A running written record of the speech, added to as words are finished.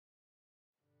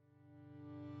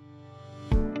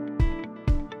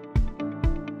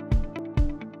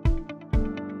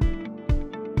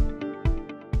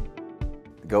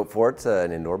Goat Fort's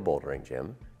an indoor bouldering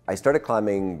gym. I started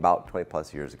climbing about 20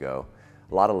 plus years ago.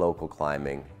 A lot of local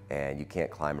climbing, and you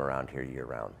can't climb around here year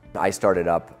round. I started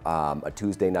up a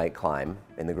Tuesday night climb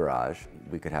in the garage.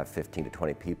 We could have 15 to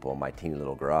 20 people in my teeny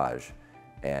little garage,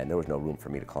 and there was no room for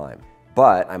me to climb.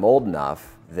 But I'm old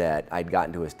enough that I'd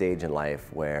gotten to a stage in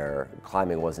life where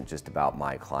climbing wasn't just about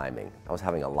my climbing. I was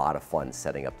having a lot of fun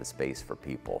setting up the space for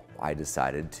people. I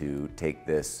decided to take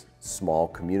this small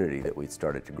community that we'd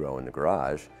started to grow in the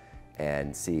garage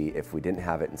and see if we didn't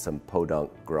have it in some podunk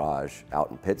garage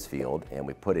out in Pittsfield and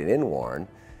we put it in Warren,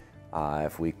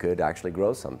 if we could actually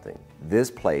grow something. This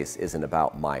place isn't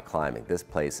about my climbing. This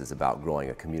place is about growing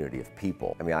a community of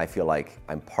people. I mean, I feel like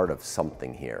I'm part of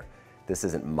something here. This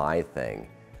isn't my thing.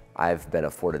 I've been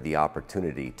afforded the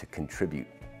opportunity to contribute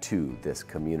to this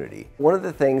community. One of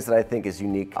the things that I think is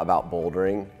unique about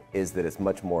bouldering is that it's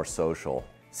much more social.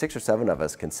 6 or 7 of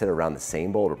us can sit around the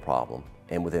same boulder problem,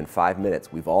 and within 5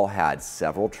 minutes, we've all had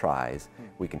several tries.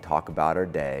 We can talk about our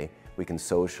day, we can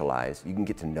socialize, you can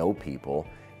get to know people.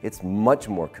 It's much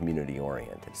more community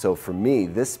oriented. So for me,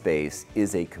 this space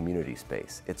is a community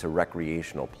space. It's a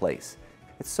recreational place.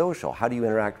 It's social. How do you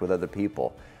interact with other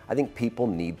people? I think people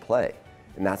need play,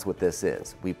 and that's what this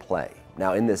is. We play.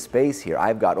 Now in this space here,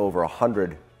 I've got over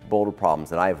 100 boulder problems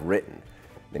that I've written.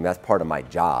 I mean, that's part of my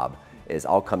job, is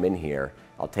I'll come in here,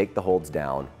 I'll take the holds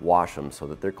down, wash them so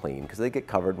that they're clean, because they get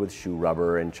covered with shoe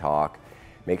rubber and chalk,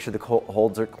 make sure the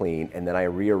holds are clean, and then I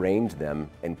rearrange them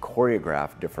and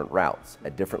choreograph different routes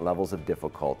at different levels of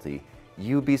difficulty.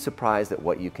 You'd be surprised at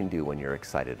what you can do when you're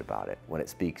excited about it, when it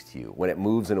speaks to you, when it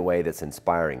moves in a way that's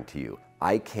inspiring to you.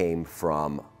 I came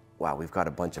from, wow, we've got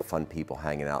a bunch of fun people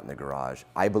hanging out in the garage.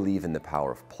 I believe in the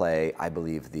power of play. I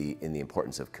believe in the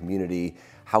importance of community.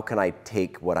 How can I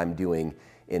take what I'm doing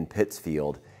in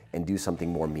Pittsfield and do something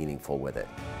more meaningful with it?